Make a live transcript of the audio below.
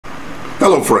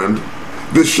Hello friend,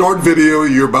 this short video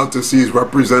you're about to see is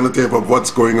representative of what's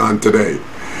going on today.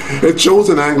 It shows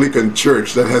an Anglican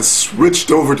church that has switched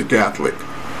over to Catholic.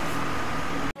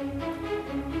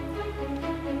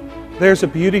 There's a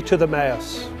beauty to the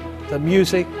Mass, the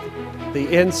music,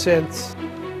 the incense,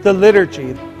 the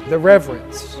liturgy, the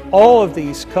reverence. All of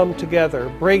these come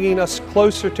together, bringing us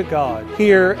closer to God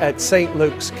here at St.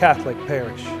 Luke's Catholic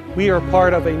Parish. We are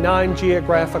part of a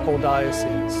 9-geographical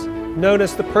diocese, known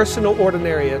as the Personal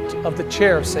Ordinariate of the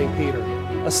Chair of St. Peter,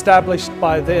 established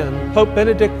by then Pope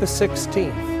Benedict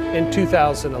XVI in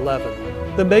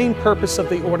 2011. The main purpose of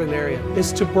the Ordinariate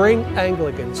is to bring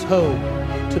Anglicans home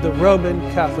to the Roman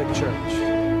Catholic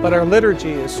Church. But our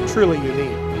liturgy is truly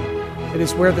unique. It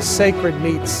is where the sacred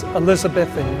meets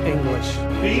Elizabethan English.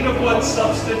 Being of one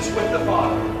substance with the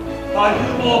Father, by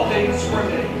whom all things were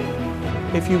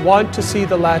made. If you want to see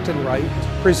the Latin rite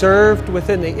preserved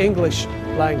within the English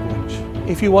language,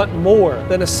 if you want more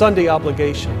than a Sunday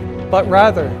obligation, but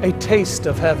rather a taste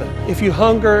of heaven, if you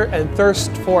hunger and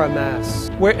thirst for a Mass,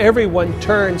 where everyone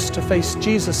turns to face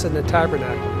Jesus in the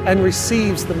tabernacle and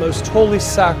receives the most holy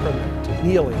sacrament,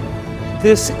 kneeling,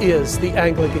 this is the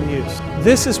Anglican use.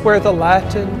 This is where the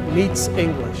Latin meets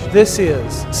English. This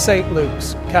is St.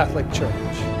 Luke's Catholic Church.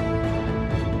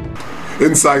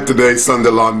 Inside today's Sunday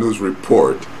Law News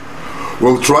Report,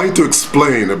 we'll try to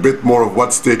explain a bit more of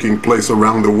what's taking place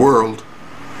around the world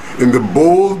in the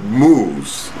bold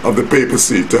moves of the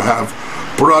papacy to have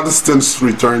Protestants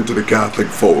return to the Catholic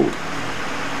fold.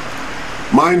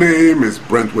 My name is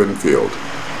Brent Winfield,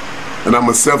 and I'm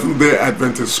a Seventh-day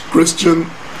Adventist Christian,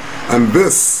 and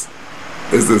this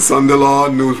is the Sunday Law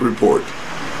News Report.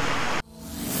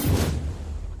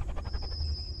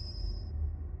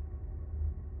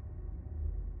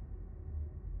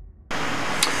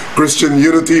 Christian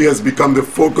unity has become the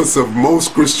focus of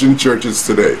most Christian churches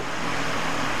today.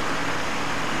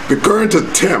 The current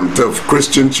attempt of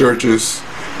Christian churches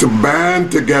to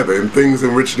band together in things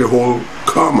in which they hold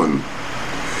common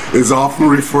is often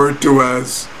referred to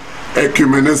as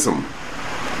ecumenism.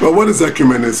 Well, what is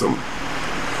ecumenism?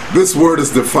 This word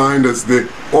is defined as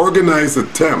the organized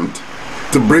attempt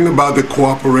to bring about the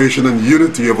cooperation and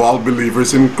unity of all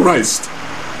believers in Christ.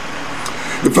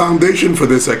 The foundation for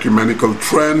this ecumenical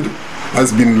trend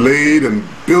has been laid and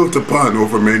built upon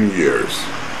over many years.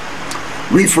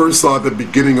 We first saw the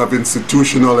beginning of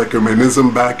institutional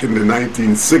ecumenism back in the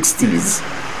 1960s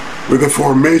with the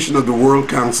formation of the World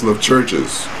Council of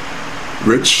Churches,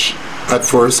 which at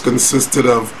first consisted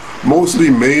of mostly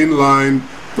mainline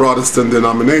Protestant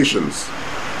denominations.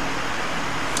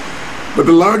 But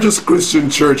the largest Christian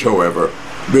church, however,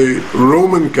 the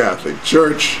Roman Catholic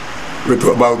Church, with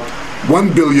about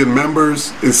 1 billion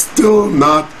members, is still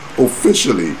not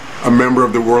officially a member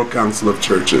of the World Council of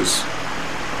Churches.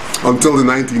 Until the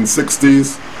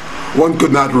 1960s, one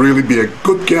could not really be a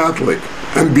good Catholic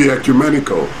and be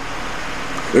ecumenical.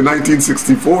 In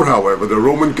 1964, however, the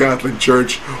Roman Catholic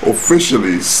Church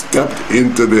officially stepped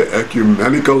into the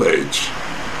ecumenical age.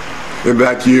 In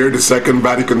that year, the Second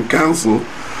Vatican Council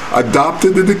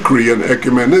adopted the decree on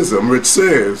ecumenism, which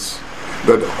says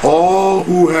that all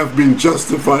who have been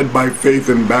justified by faith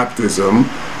in baptism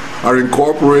are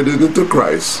incorporated into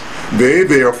Christ. They,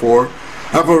 therefore,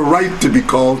 have a right to be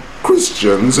called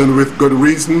Christians, and with good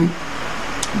reason.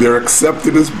 They are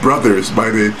accepted as brothers by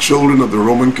the children of the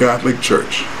Roman Catholic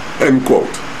Church. End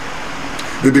quote.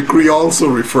 The decree also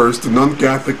refers to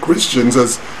non-Catholic Christians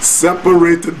as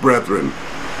separated brethren.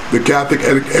 The Catholic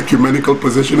ecumenical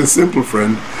position is simple,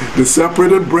 friend. The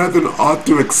separated brethren ought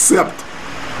to accept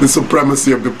the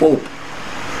supremacy of the Pope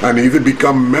and either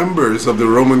become members of the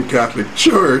Roman Catholic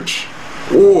Church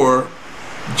or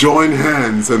join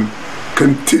hands and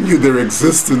continue their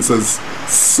existence as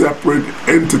separate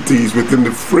entities within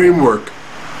the framework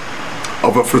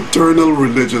of a fraternal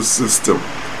religious system.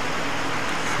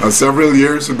 Several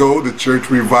years ago, the Church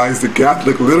revised the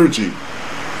Catholic liturgy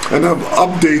and have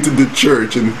updated the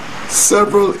Church in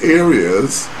several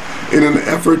areas in an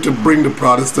effort to bring the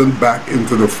Protestant back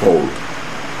into the fold.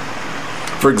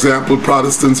 For example,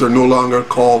 Protestants are no longer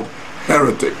called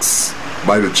heretics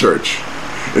by the Church.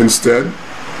 Instead,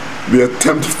 they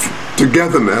attempt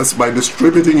togetherness by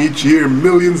distributing each year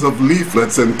millions of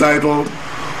leaflets entitled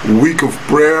Week of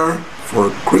Prayer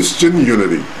for Christian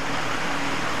Unity.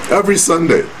 Every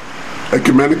Sunday,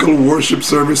 ecumenical worship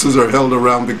services are held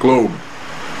around the globe.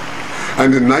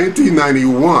 And in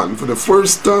 1991, for the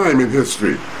first time in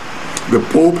history, the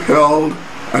Pope held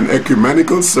an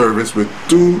ecumenical service with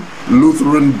 2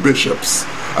 Lutheran bishops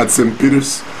at St.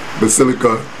 Peter's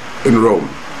Basilica in Rome.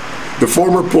 The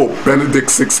former Pope, Benedict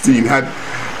XVI, had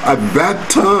at that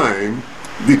time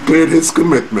declared his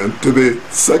commitment to the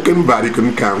Second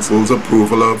Vatican Council's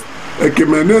approval of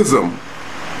ecumenism.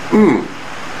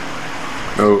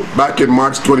 Back in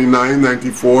March 29,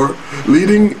 1994,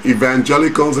 leading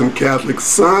evangelicals and Catholics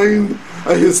signed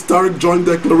a historic joint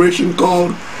declaration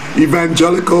called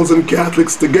Evangelicals and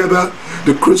Catholics Together,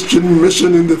 the Christian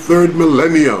Mission in the Third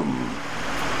Millennium.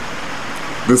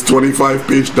 This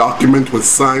 25-page document was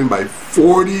signed by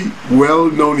 40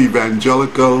 well-known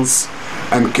evangelicals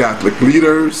and Catholic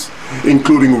leaders,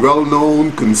 including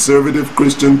well-known conservative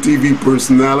Christian TV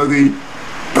personality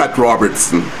Pat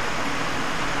Robertson.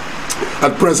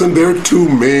 At present, there are two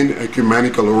main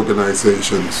ecumenical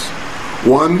organizations.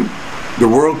 One, the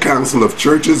World Council of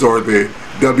Churches, or the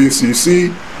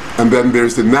WCC, and then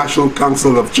there's the National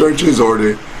Council of Churches, or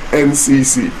the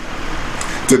NCC.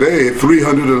 Today,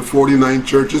 349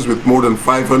 churches with more than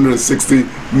 560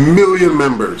 million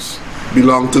members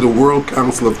belong to the World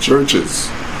Council of Churches,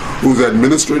 whose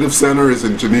administrative center is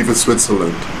in Geneva,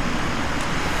 Switzerland.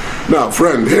 Now,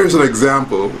 friend, here's an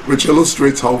example which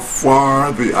illustrates how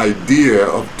far the idea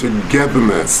of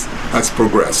togetherness has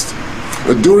progressed.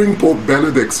 During Pope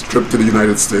Benedict's trip to the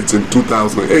United States in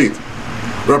 2008,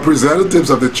 representatives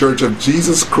of the Church of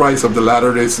Jesus Christ of the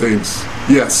Latter-day Saints,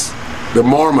 yes, the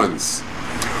Mormons,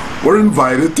 were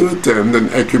invited to attend an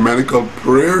ecumenical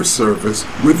prayer service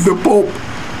with the Pope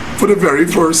for the very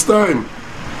first time.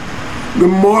 The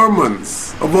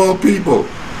Mormons, of all people.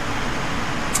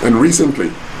 And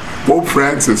recently, Pope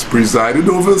Francis presided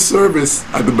over a service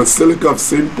at the Basilica of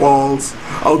St. Paul's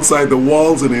outside the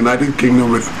walls in the United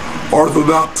Kingdom with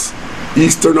Orthodox,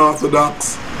 Eastern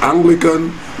Orthodox,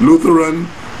 Anglican, Lutheran,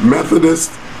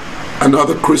 Methodist, and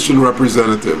other Christian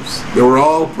representatives. They were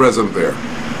all present there.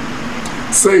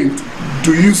 Saint,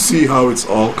 do you see how it's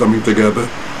all coming together?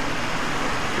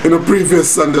 In a previous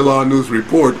Sunday Law News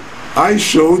report, I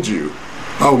showed you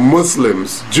how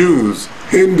Muslims, Jews,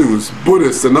 Hindus,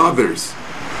 Buddhists, and others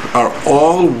are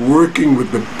all working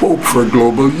with the Pope for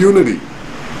global unity.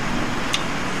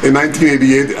 In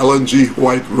 1988, Ellen G.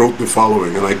 White wrote the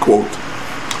following, and I quote,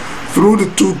 "Through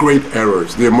the two great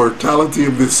errors, the immortality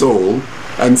of the soul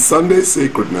and Sunday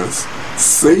sacredness,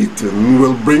 Satan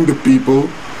will bring the people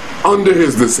under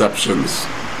his deceptions.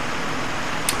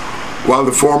 While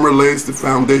the former lays the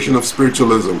foundation of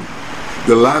spiritualism,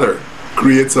 the latter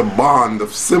creates a bond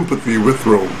of sympathy with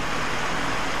Rome.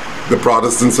 The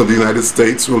Protestants of the United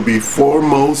States will be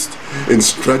foremost in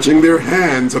stretching their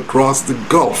hands across the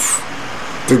gulf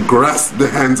to grasp the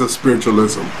hands of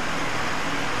spiritualism."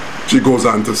 She goes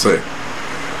on to say,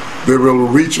 "They will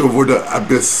reach over the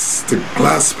abyss to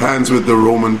clasp hands with the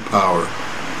Roman power.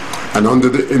 And under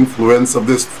the influence of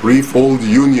this threefold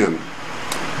union,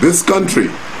 this country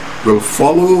will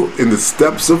follow in the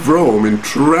steps of Rome in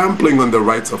trampling on the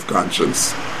rights of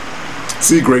conscience."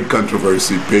 See Great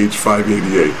Controversy, page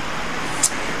 588.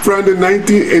 Friend, in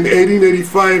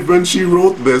 1885, when she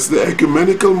wrote this, the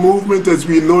ecumenical movement as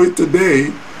we know it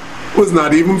today was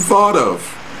not even thought of.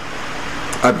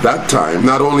 At that time,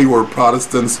 not only were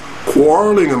Protestants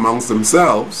quarreling amongst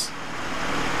themselves,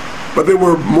 but they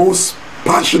were most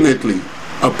passionately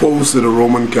opposed to the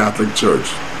Roman Catholic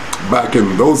Church. Back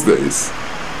in those days.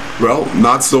 Well,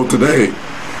 not so today.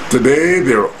 Today,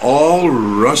 they're all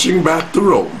rushing back to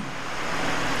Rome.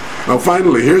 Now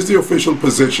finally, here's the official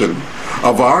position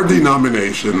of our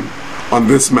denomination on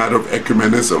this matter of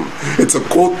ecumenism. It's a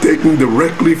quote taken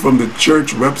directly from the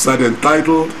church website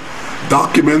entitled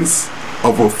Documents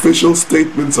of Official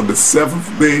Statements of the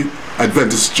Seventh-day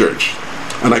Adventist Church.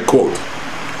 And I quote,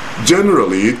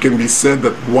 "Generally, it can be said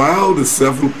that while the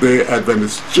Seventh-day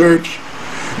Adventist Church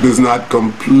does not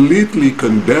completely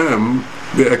condemn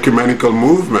the ecumenical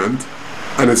movement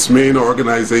and its main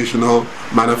organizational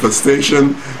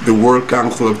manifestation, the World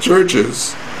Council of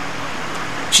Churches,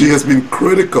 she has been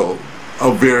critical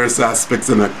of various aspects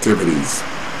and activities.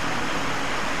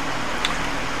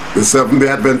 The Seventh-day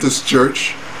Adventist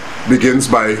Church begins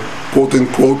by,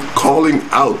 quote-unquote, calling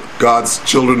out God's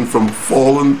children from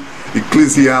fallen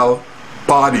ecclesial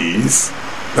bodies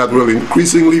that will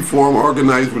increasingly form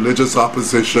organized religious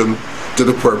opposition to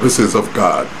the purposes of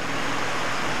God.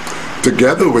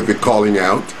 Together with the calling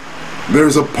out, there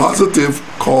is a positive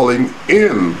calling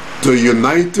in to a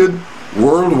united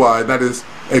worldwide, that is,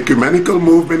 ecumenical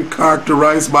movement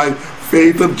characterized by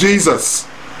faith of Jesus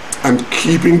and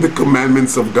keeping the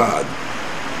commandments of God.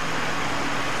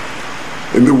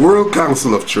 In the World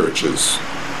Council of Churches,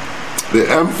 the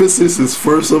emphasis is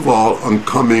first of all on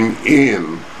coming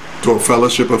in to a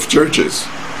fellowship of churches,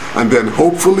 and then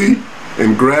hopefully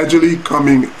and gradually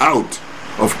coming out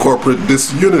of corporate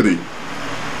disunity.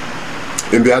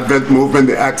 In the Advent movement,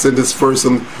 the accent is first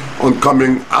on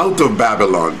coming out of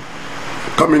Babylon,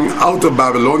 coming out of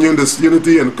Babylonian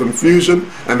disunity and confusion,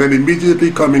 and then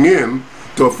immediately coming in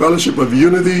to a fellowship of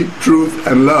unity, truth,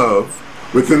 and love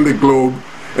within the globe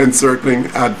encircling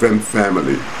Advent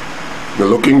family. Now,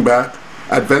 looking back,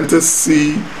 Adventists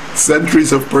see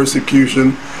centuries of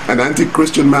persecution and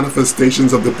anti-Christian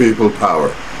manifestations of the papal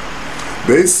power.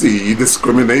 They see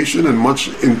discrimination and much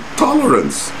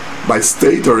intolerance by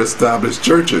state or established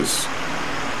churches.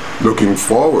 Looking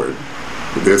forward,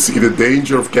 they see the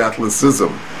danger of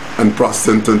Catholicism and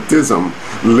Protestantism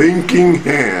linking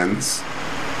hands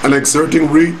and exerting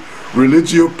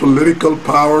religio-political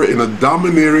power in a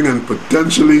domineering and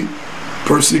potentially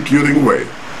persecuting way.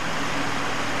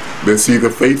 They see the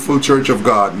faithful Church of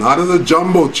God not as a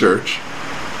jumbo church,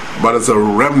 but as a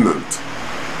remnant.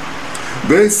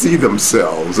 They see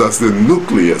themselves as the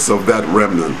nucleus of that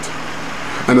remnant,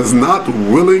 and as not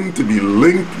willing to be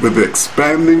linked with the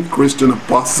expanding Christian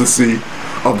apostasy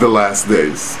of the last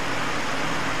days.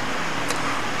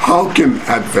 How can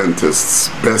Adventists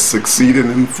best succeed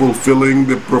in fulfilling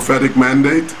the prophetic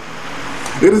mandate?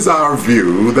 It is our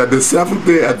view that the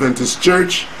Seventh-day Adventist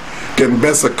Church can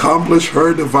best accomplish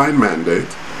her divine mandate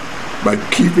by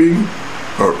keeping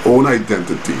her own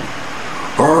identity,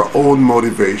 her own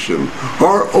motivation,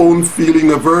 her own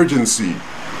feeling of urgency,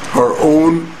 her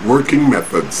own working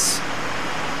methods.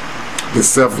 The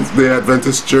Seventh-day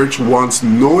Adventist Church wants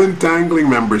no entangling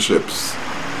memberships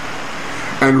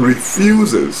and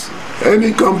refuses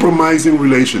any compromising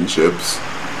relationships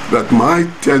that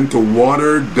might tend to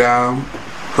water down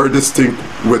her distinct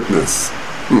witness.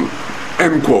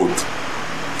 End quote.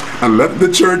 And let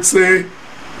the church say,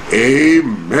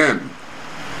 Amen.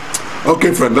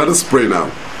 Okay, friend, let us pray now.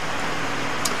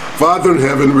 Father in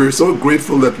heaven, we're so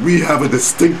grateful that we have a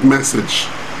distinct message.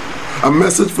 A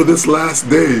message for this last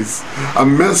days. A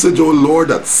message, O Lord,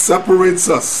 that separates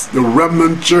us, the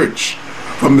remnant church,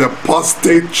 from the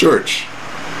apostate church.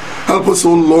 Help us,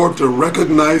 O Lord, to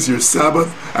recognize your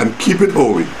Sabbath and keep it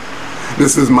holy.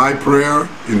 This is my prayer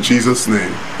in Jesus'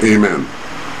 name. Amen.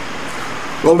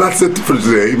 Well, that's it for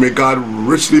today. May God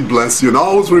richly bless you. And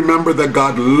always remember that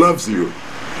God loves you.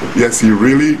 Yes, He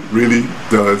really, really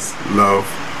does love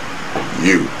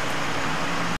you.